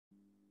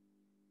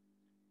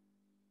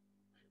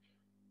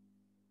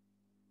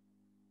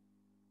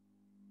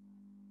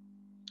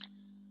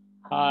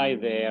Hi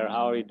there,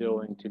 how are you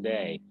doing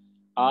today?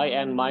 I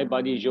and my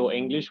buddy Joe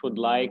English would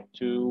like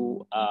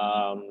to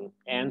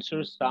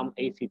answer some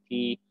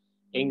ACT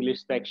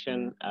English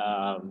section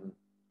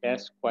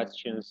test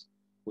questions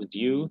with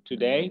you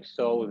today.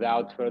 So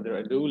without further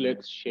ado,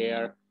 let's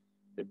share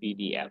the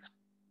PDF.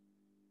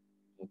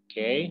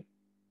 Okay,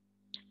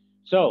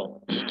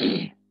 so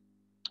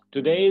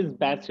today's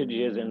passage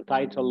is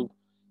entitled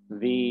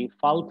The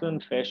Fulton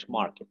Fish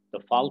Market. The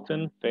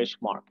Fulton Fish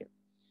Market.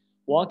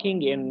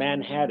 Walking in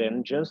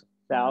Manhattan just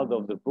south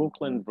of the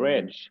Brooklyn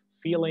Bridge,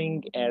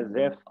 feeling as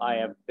if I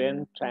have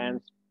been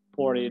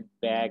transported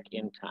back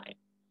in time.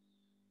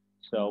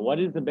 So, what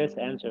is the best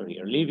answer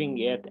here? Leaving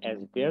it as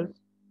it is?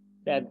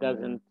 That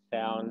doesn't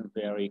sound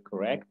very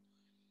correct.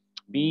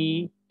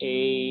 B,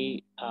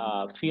 a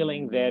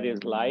feeling that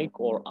is like,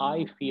 or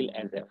I feel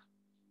as if.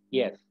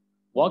 Yes,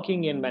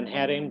 walking in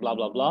Manhattan, blah,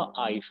 blah, blah,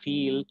 I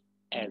feel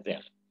as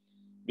if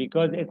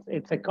because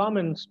it's a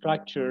common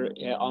structure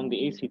on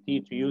the ACT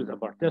to use a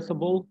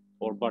participle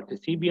or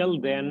participial,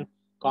 then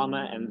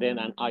comma, and then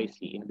an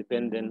IC,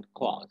 independent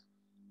clause.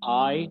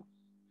 I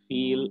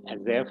feel as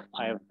if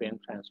I have been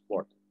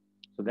transported.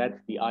 So that's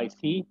the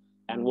IC,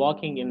 and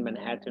walking in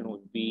Manhattan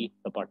would be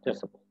the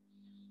participle.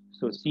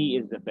 So C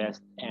is the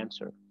best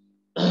answer.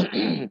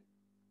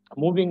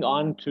 Moving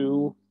on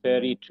to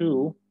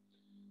 32.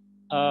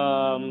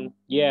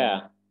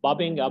 Yeah,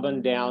 bobbing up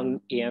and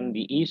down in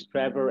the East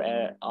River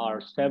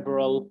are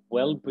several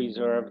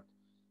well-preserved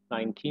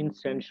 19th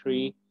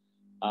century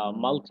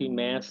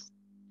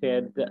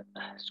multi-masted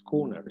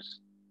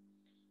schooners.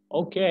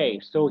 Okay,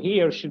 so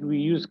here, should we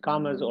use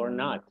commas or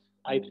not?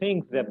 I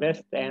think the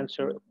best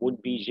answer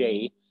would be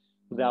J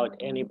without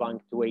any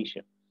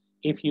punctuation.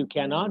 If you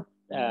cannot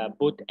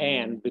put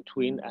and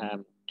between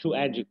two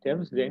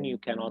adjectives, then you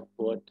cannot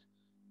put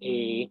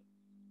a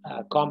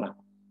comma.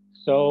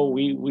 So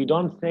we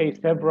don't say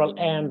several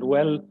and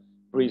well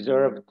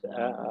preserved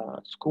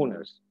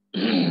schooners.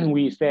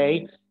 We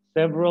say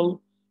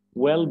several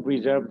well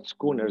preserved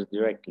schooners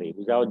directly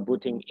without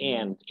putting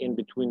and in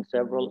between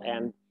several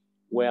and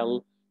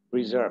well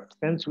preserved.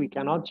 Since we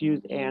cannot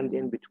use and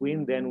in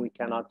between, then we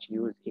cannot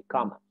use a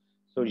comma.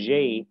 So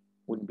J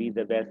would be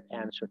the best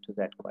answer to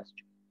that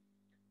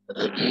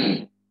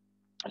question.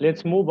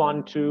 Let's move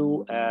on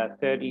to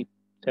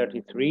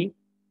 33.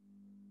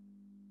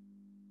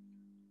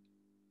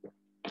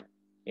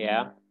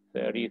 Yeah,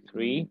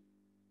 33.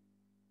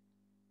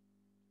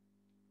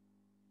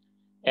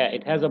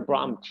 It has a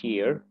prompt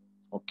here,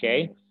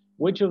 okay?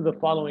 Which of the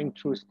following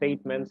true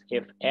statements,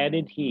 if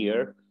added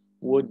here,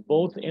 would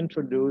both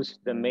introduce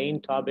the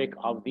main topic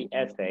of the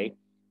essay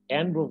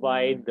and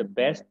provide the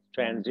best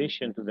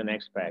transition to the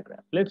next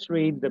paragraph? Let's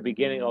read the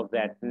beginning of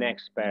that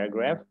next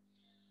paragraph.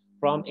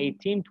 From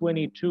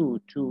 1822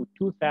 to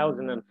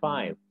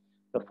 2005,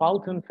 the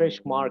Fulton Fish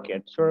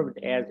Market served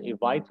as a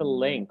vital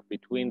link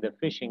between the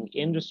fishing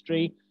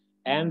industry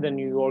and the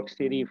New York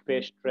City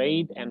fish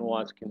trade and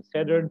was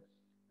considered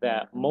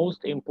the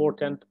most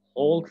important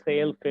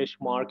wholesale fish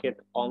market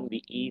on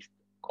the East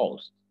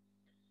Coast.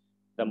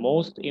 The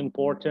most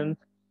important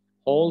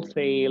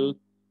wholesale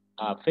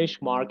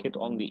fish market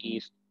on the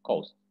East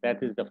Coast.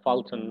 That is the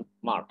Fulton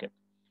Market.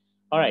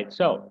 All right,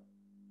 so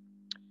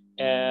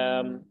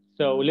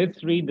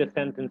let's read the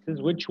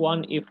sentences. Which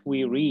one, if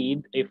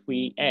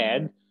we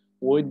add,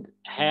 would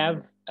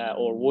have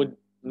or would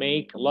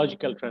make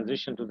logical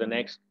transition to the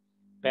next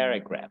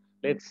paragraph?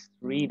 Let's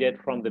read it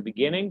from the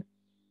beginning.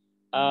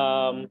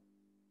 Um,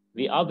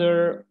 the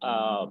other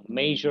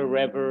major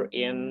river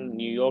in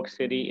New York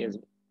City is,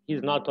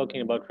 he's not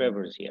talking about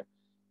rivers here.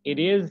 It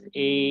is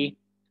a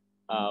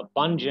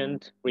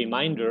pungent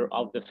reminder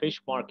of the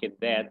fish market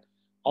that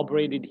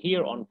operated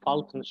here on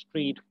Fulton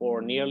Street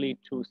for nearly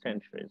 2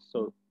 centuries.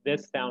 So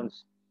this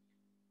sounds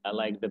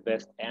like the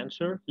best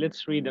answer.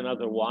 Let's read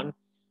another one.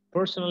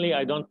 Personally,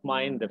 I don't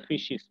mind the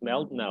fishy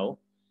smell. No.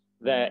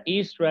 The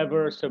East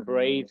River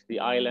separates the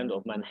island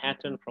of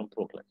Manhattan from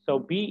Brooklyn. So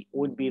B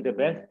would be the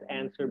best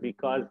answer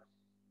because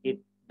it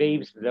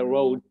paves the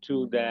road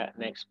to the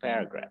next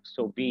paragraph.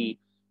 So B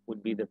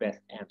would be the best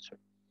answer.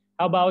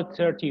 How about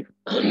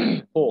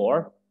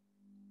 34?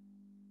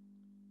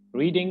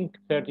 Reading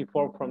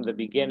 34 from the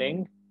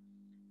beginning.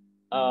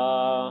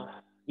 Uh,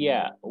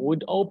 yeah,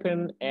 would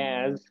open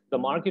as, the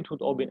market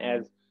would open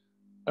as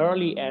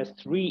early as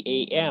 3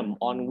 a.m.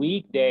 on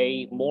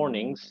weekday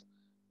mornings.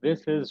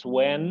 This is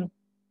when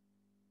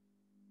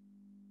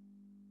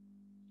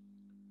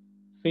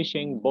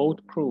fishing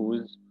boat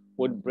crews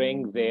would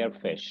bring their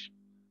fish.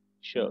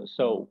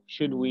 So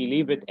should we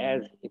leave it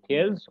as it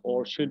is,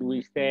 or should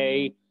we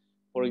say,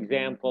 for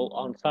example,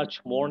 on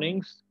such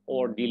mornings,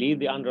 or delete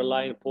the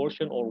underlying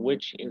portion, or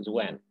which is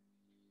when?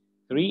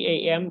 3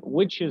 a.m.,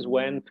 which is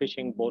when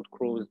fishing boat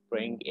crews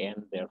bring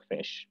in their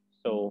fish.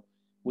 So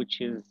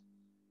which is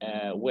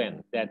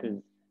when? That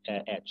is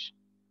H.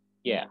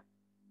 Yeah.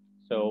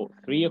 So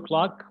 3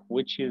 o'clock,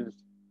 which is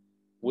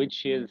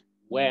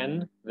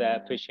when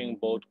the fishing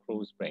boat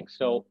crews bring.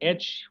 So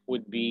H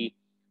would be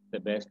the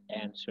best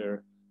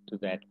answer to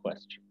that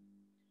question.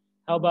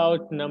 How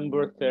about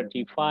number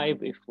 35?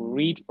 If we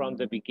read from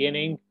the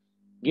beginning,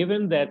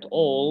 given that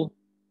all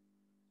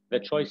the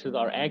choices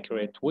are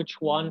accurate,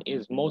 which one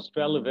is most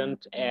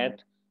relevant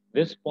at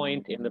this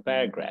point in the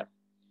paragraph?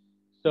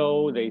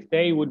 So they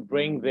say would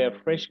bring their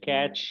fresh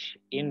catch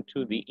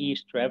into the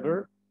East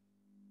River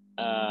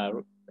uh,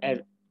 as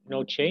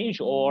no change,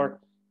 or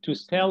to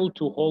sell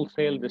to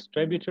wholesale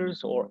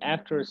distributors, or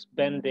after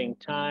spending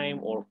time,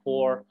 or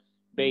for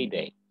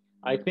payday.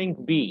 I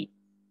think B,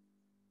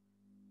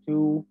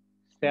 to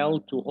sell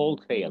to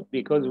wholesale,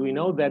 because we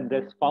know that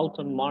this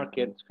Fulton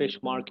market, fish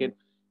market,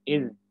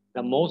 is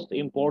the most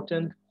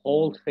important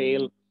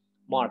wholesale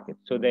market.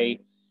 So the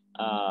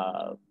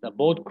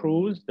boat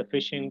crews, the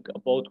fishing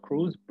boat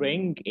crews,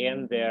 bring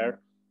in their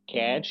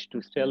catch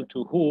to sell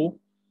to who,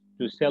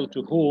 to sell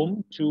to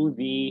whom, to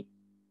the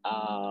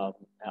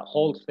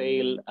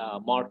wholesale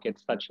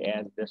markets such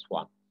as this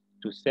one,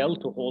 to sell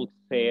to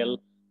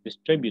wholesale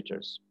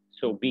distributors.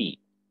 So B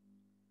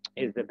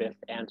is the best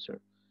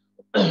answer.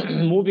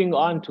 Moving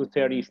on to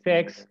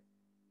 36,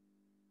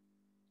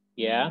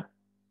 yeah,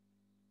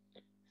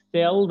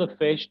 sell the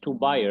fish to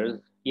buyers.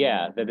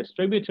 Yeah, the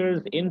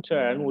distributors in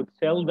turn would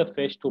sell the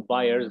fish to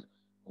buyers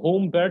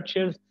whom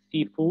purchased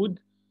seafood,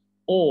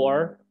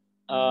 or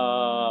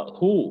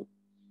who.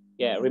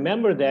 Yeah,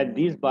 remember that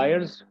these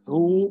buyers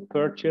who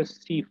purchase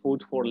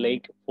seafood for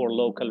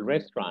local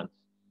restaurants.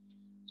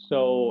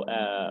 So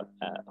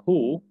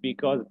who,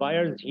 because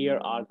buyers here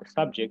are the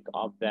subject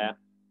of the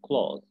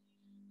clause.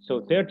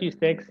 So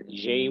 36,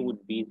 J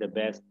would be the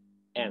best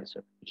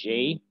answer.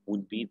 J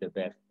would be the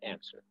best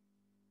answer.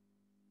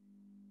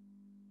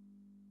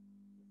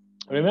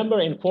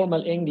 Remember, in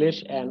formal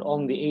English and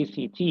on the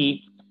ACT,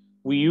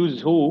 we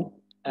use who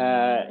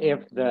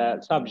if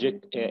the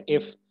subject,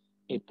 if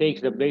it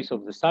takes the place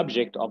of the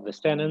subject of the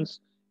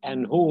sentence,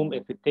 and whom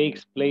if it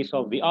takes place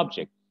of the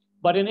object.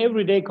 But in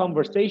everyday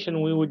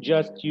conversation, we would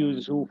just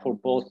use who for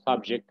both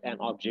subject and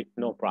object,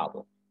 no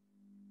problem.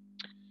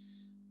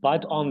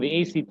 But on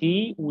the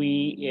ACT,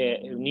 we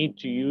need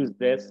to use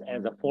this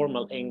as a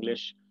formal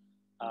English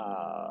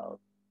uh,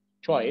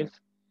 choice,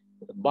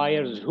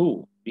 buyers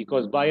who,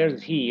 because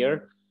buyers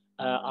here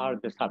are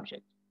the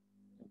subject.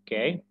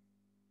 Okay,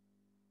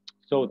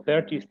 so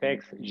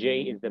 36,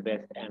 J is the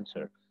best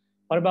answer.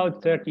 What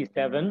about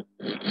 37?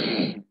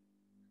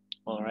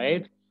 All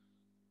right.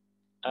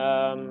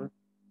 Um,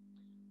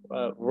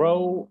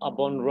 rows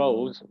upon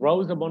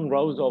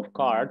rows of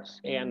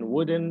carts and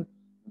wooden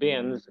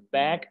bins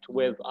backed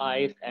with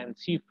ice and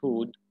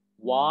seafood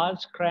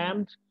was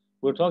crammed.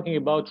 We're talking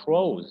about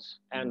rows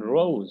and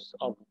rows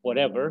of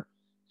whatever.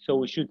 So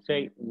we should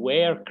say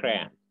were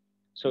crammed.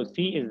 So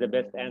C is the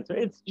best answer.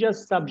 It's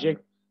just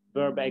subject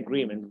verb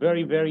agreement.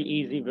 Very, very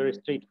easy, very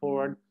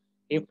straightforward.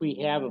 If we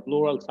have a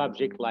plural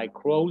subject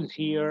like rows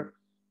here,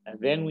 and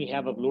then we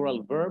have a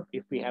plural verb.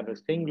 If we have a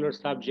singular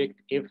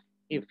subject, if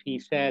he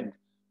said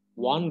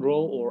one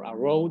row or a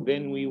row,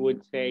 then we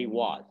would say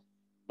was.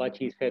 But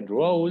he said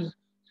rows,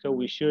 so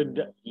we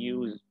should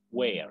use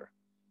where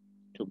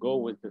to go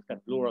with the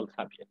plural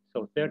subject.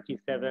 So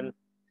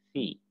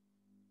 37C.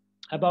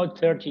 About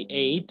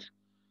 38,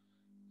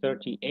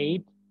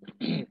 38.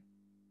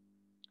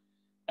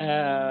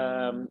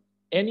 um,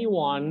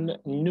 anyone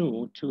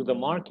new to the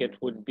market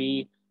would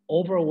be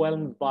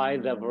overwhelmed by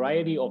the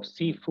variety of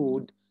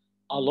seafood,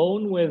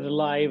 alone with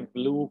live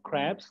blue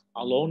crabs,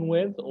 alone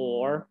with,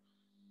 or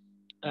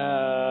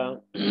uh,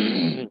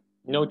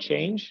 no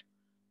change,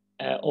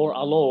 or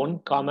alone,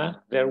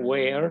 comma, there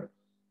were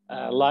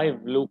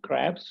live blue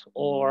crabs,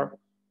 or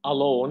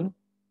alone,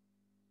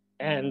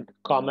 and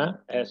comma,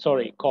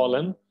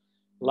 colon,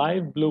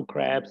 live blue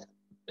crabs,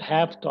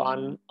 half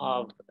ton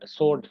of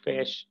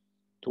swordfish,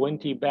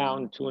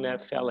 20-pound tuna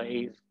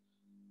fillets,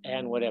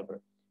 and whatever.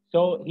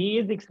 So he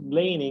is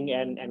explaining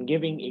and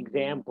giving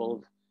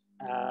examples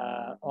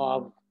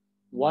of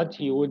what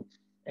he would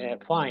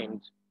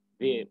find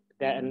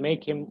and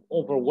make him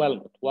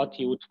overwhelmed, what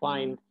he would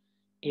find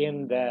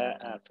in the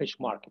fish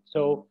market.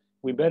 So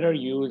we better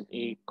use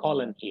a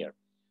colon here.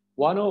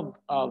 One of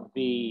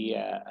the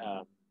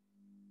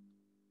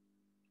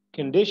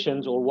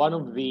conditions, or one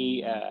of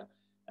the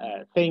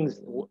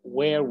things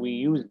where we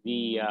use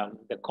the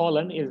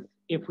colon, is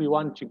if we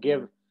want to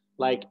give,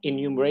 like,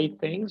 enumerate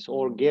things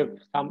or give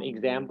some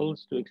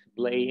examples to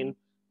explain,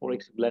 or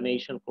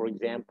explanation, for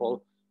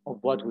example, of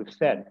what we've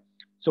said.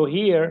 So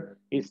here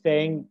is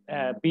saying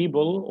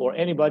people or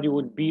anybody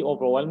would be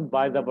overwhelmed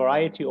by the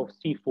variety of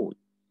seafood.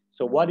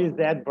 So what is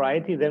that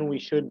variety? Then we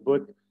should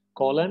put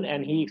colon,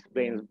 and he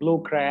explains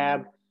blue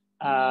crab,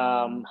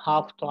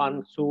 half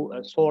ton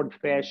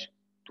swordfish,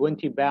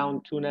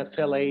 20-pound tuna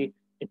fillet,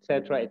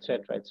 etc.,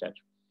 etc., etc.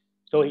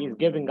 So he's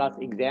giving us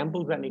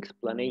examples and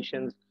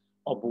explanations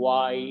of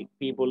why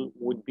people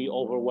would be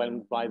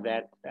overwhelmed by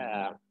that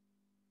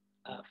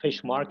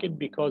fish market,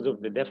 because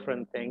of the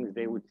different things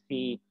they would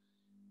see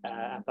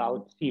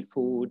about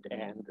seafood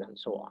and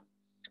so on.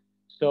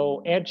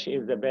 So H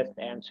is the best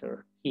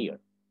answer here.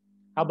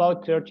 How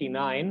about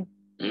 39?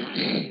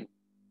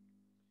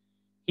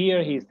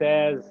 Here he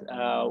says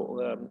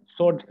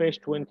swordfish,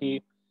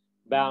 20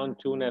 bound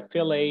tuna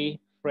fillet,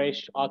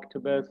 fresh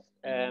octopus,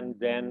 and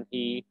then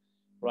he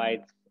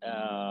writes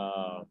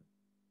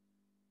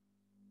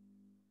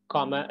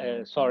comma,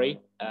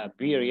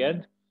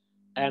 period,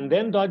 and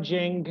then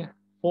dodging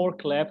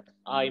forklift,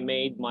 I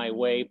made my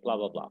way, blah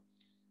blah blah.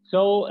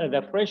 So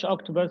the fresh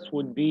octopus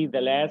would be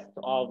the last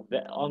of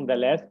the on the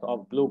list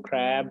of blue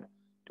crab,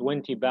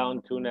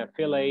 20-pound tuna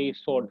fillet,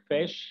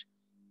 swordfish,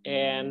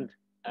 and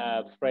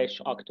fresh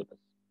octopus.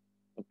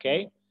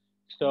 Okay,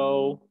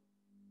 so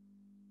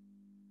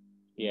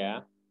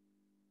yeah,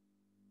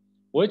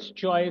 which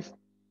choice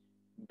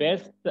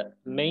best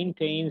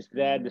maintains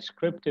the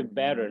descriptive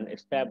pattern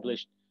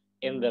established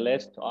in the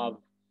list of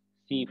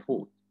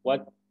seafood?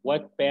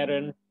 What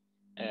pattern?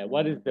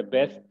 What is the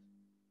best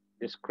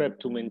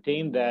descript to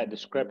maintain the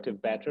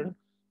descriptive pattern?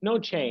 No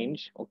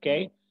change.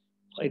 Okay,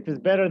 it is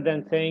better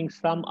than saying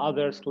some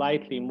other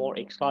slightly more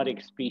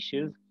exotic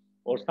species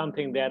or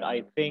something that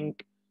I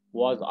think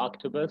was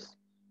octopus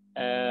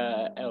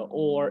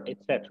or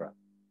etc.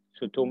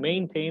 So to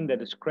maintain the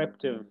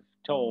descriptive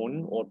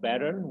tone or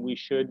pattern, we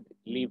should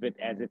leave it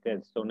as it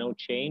is. So no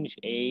change.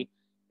 A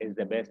is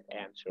the best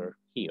answer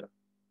here.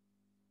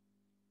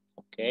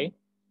 Okay.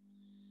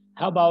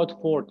 How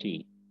about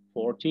 40?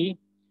 40.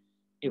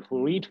 If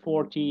we read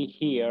 40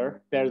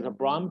 here, there's a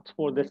prompt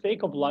for the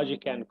sake of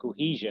logic and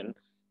cohesion.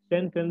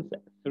 Sentence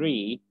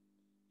 3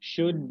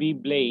 should be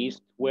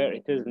placed where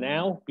it is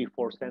now,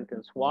 before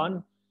sentence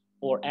 1,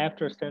 or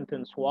after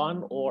sentence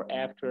 1, or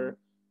after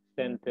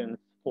sentence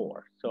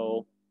 4.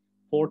 So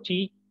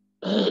 40,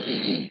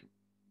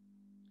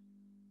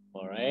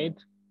 all right,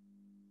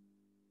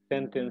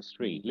 sentence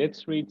 3.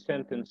 Let's read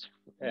sentence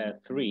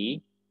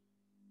 3.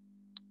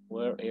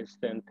 Where is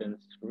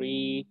sentence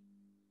 3?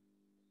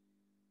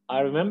 I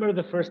remember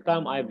the first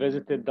time I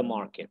visited the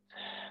market.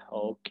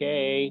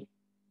 Okay,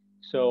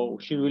 so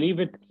should we leave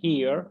it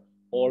here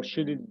or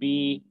should it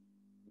be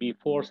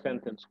before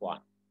sentence 1?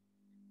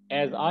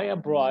 As I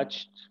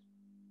approached,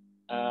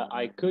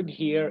 I could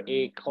hear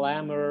a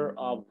clamor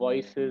of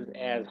voices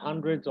as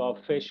hundreds of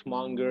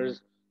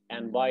fishmongers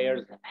and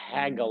buyers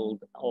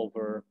haggled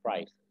over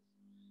prices.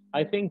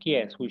 I think,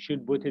 yes, we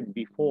should put it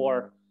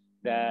before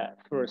the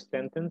first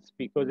sentence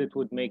because it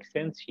would make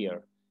sense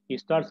here. He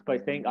starts by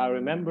saying, I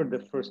remember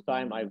the first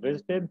time I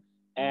visited,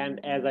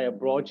 and as I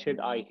approached it,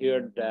 I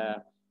heard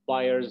the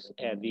buyers,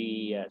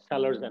 the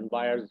sellers and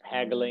buyers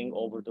haggling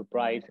over the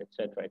price,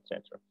 etc.,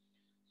 etc.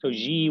 So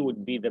G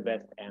would be the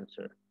best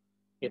answer.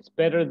 It's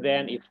better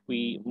than if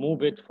we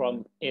move it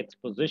from its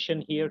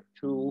position here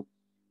to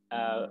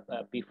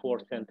before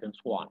sentence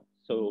 1.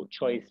 So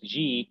choice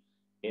G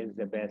is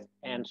the best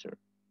answer.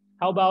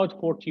 How about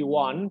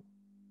 41?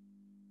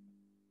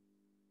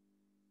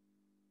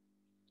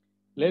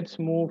 Let's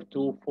move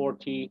to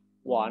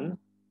 41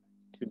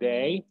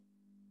 today.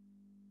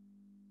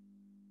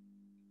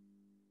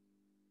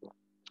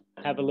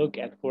 Have a look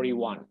at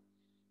 41.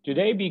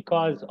 Today,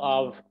 because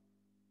of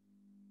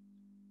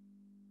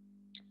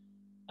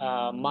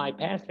my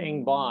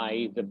passing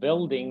by the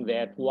building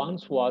that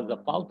once was a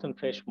Fulton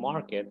Fish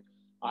Market,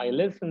 I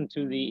listened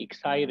to the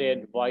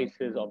excited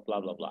voices of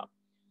blah, blah, blah.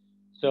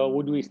 So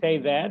would we say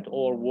that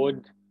or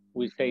would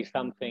we say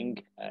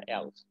something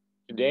else?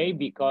 Today,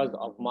 because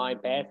of my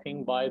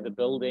passing by the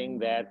building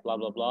that blah,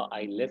 blah, blah,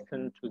 I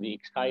listened to the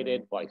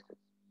excited voices.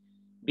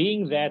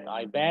 Being that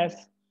I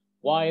pass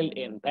while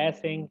in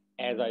passing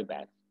as I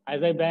pass.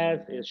 As I pass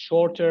is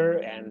shorter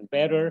and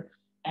better,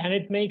 and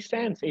it makes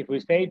sense. If we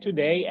say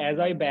today as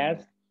I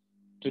pass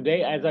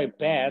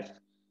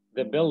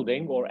the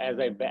building, or as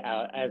I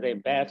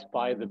pass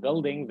by the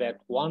building that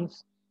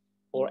once,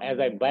 or as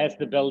I pass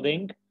the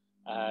building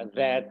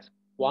that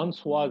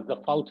once was the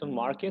Fulton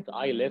Market,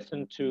 I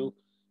listened to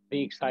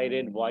the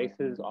excited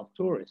voices of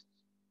tourists.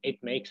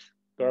 It makes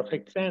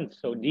perfect sense.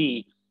 So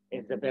D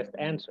is the best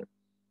answer.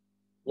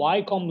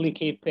 Why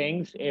complicate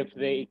things if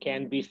they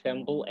can be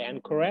simple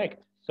and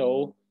correct?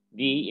 So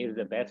D is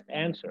the best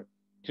answer.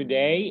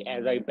 Today,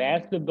 as I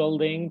pass the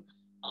building,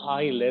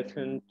 I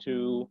listen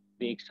to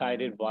the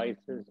excited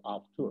voices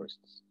of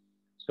tourists.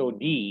 So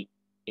D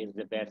is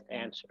the best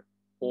answer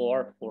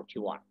for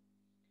 41.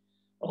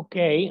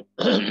 Okay,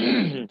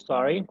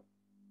 sorry.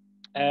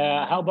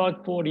 How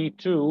about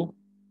 42?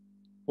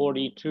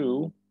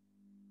 42,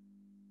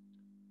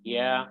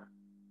 yeah.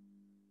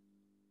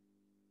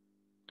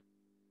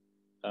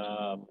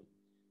 Um,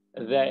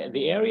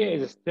 the area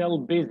is still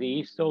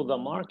busy, so the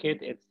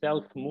market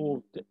itself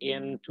moved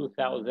in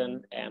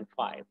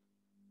 2005.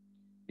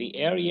 The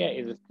area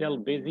is still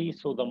busy,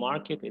 so the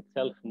market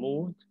itself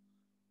moved.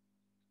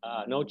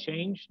 No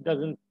change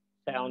doesn't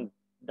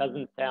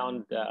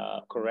sound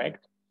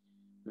correct.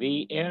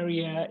 The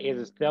area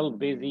is still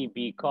busy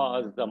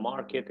because the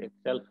market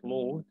itself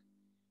moved.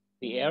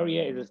 The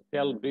area is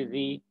still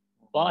busy,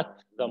 but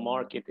the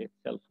market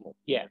itself moved.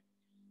 Yeah,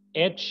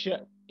 H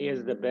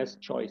is the best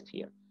choice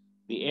here.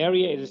 The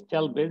area is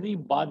still busy,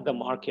 but the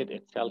market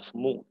itself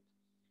moved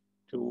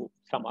to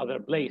some other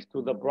place,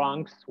 to the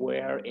Bronx,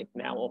 where it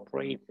now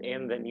operates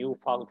in the new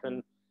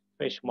Fulton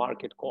Fish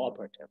Market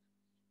Cooperative.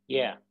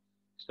 Yeah.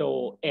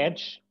 So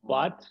H,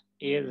 but,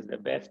 is the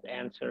best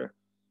answer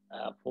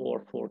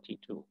for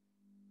 42.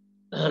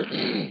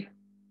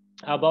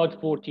 How about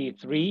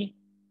 43?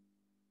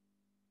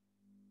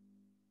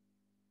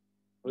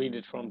 Read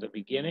it from the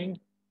beginning.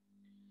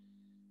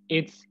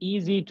 It's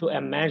easy to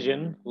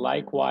imagine,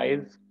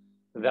 likewise,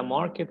 the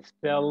market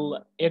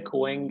still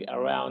echoing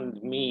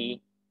around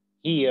me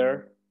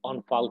here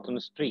on Fulton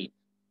Street.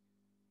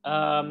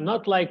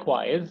 Not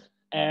likewise,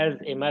 as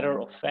a matter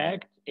of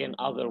fact, in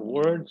other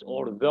words,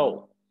 or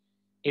though.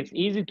 It's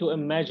easy to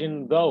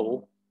imagine,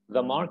 though,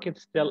 the market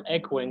still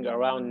echoing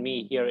around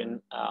me here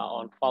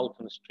on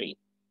Fulton Street.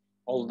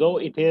 Although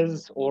it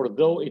is, or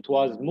though it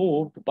was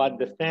moved, but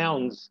the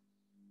sounds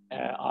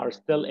are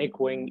still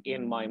echoing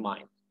in my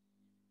mind.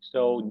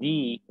 So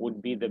D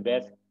would be the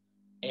best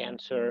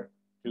answer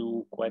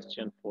to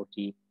question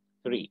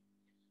 43.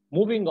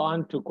 Moving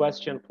on to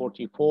question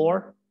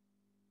 44.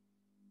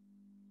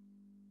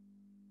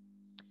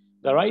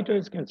 The writer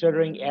is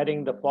considering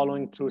adding the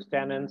following true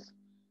sentence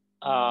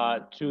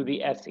to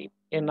the essay.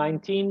 In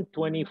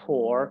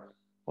 1924,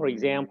 for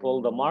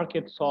example, the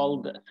market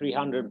sold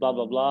 300 blah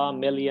blah blah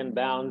million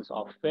pounds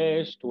of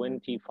fish,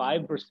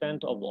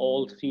 25% of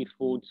all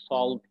seafood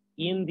sold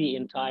in the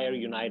entire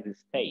United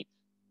States.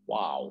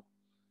 Wow.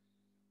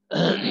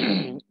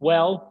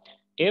 Well,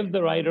 if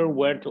the writer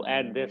were to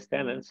add this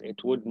sentence,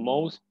 it would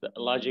most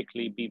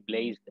logically be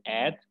placed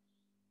at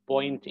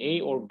point A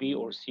or B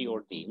or C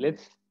or D.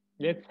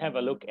 Let's have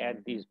a look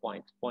at these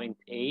points. Point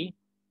A.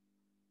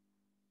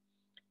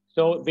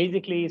 So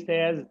basically, it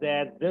says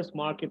that this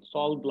market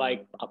sold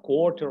like a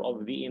quarter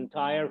of the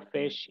entire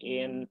fish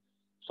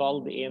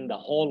sold in the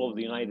whole of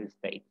the United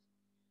States.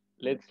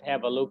 Let's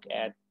have a look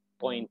at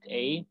point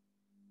A.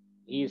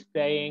 He's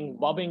saying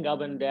bobbing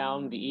up and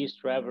down the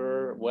East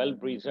River,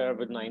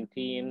 well-preserved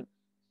 19th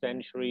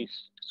century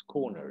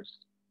schooners.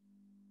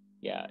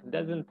 Yeah, it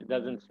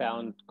doesn't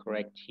sound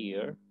correct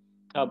here.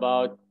 How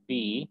about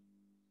B?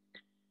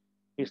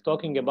 He's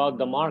talking about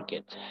the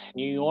market.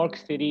 New York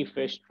City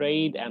fish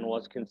trade and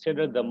was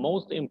considered the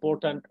most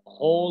important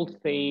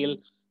wholesale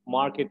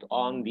market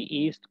on the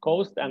East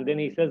Coast. And then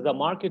he says the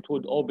market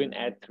would open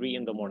at 3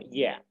 in the morning.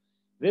 Yeah,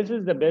 this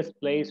is the best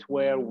place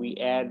where we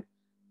add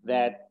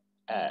that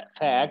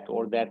fact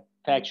or that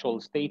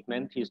factual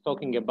statement. He's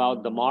talking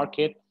about the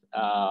market,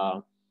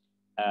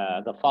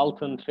 the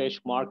Fulton fish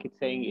market,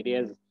 saying it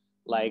is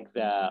like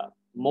the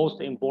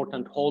most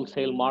important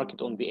wholesale market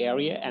on the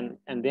area.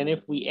 And then if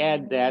we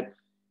add that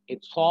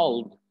it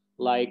sold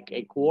like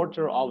a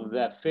quarter of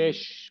the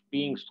fish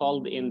being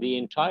sold in the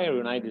entire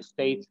United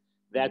States,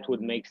 that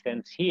would make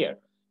sense here.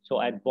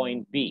 So at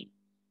point B.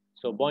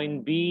 So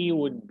point B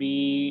would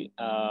be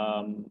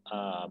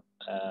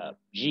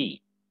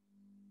G.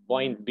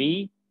 Point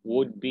B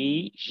would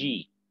be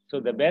G. So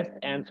the best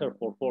answer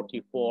for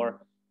 44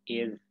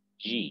 is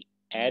G,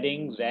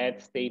 adding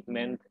that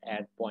statement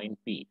at point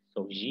B.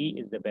 So G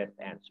is the best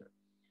answer.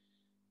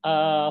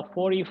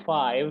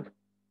 45,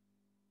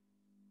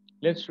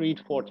 let's read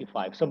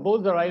 45.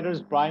 Suppose the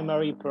writer's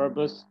primary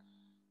purpose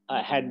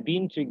had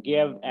been to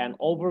give an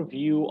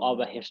overview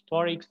of a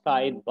historic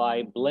site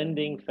by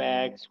blending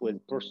facts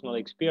with personal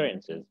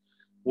experiences.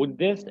 Would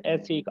this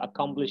essay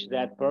accomplish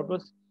that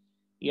purpose?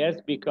 Yes,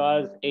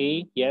 because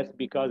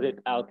it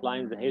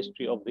outlines the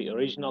history of the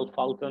original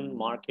Fulton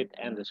market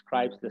and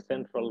describes the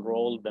central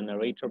role the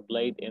narrator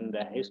played in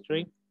the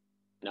history.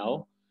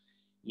 No.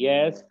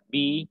 Yes,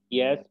 B,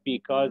 yes,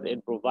 because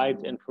it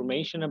provides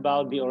information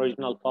about the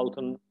original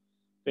Fulton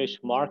fish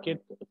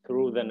market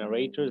through the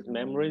narrator's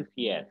memories.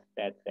 Yes,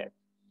 that's it.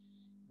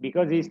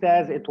 Because he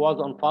says it was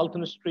on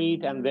Fulton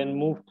Street and then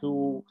moved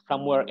to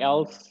somewhere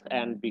else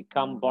and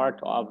become part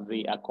of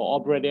the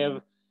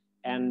cooperative,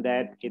 and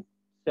that it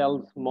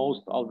sells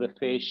most of the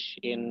fish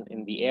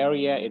in the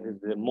area. It is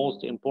the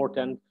most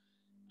important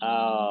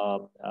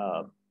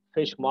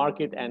fish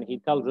market, and he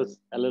tells us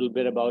a little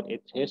bit about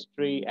its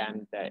history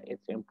and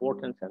its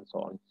importance and so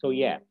on. So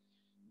yeah,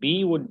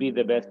 B would be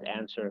the best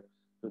answer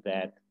to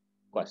that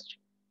question.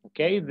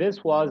 Okay,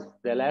 this was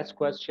the last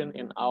question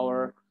in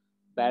our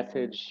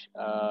passage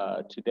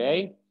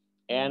today.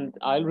 And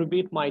I'll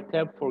repeat my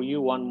tip for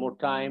you one more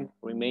time.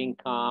 Remain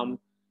calm,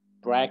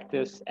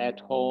 practice at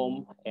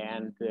home,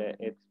 and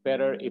it's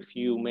better if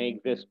you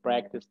make this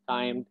practice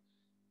timed,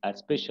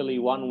 especially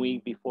 1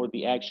 week before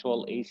the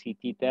actual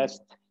ACT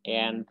test.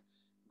 And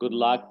good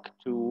luck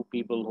to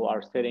people who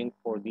are sitting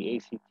for the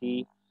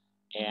ACT,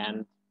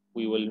 and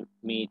we will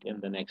meet in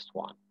the next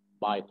one.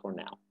 Bye for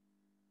now.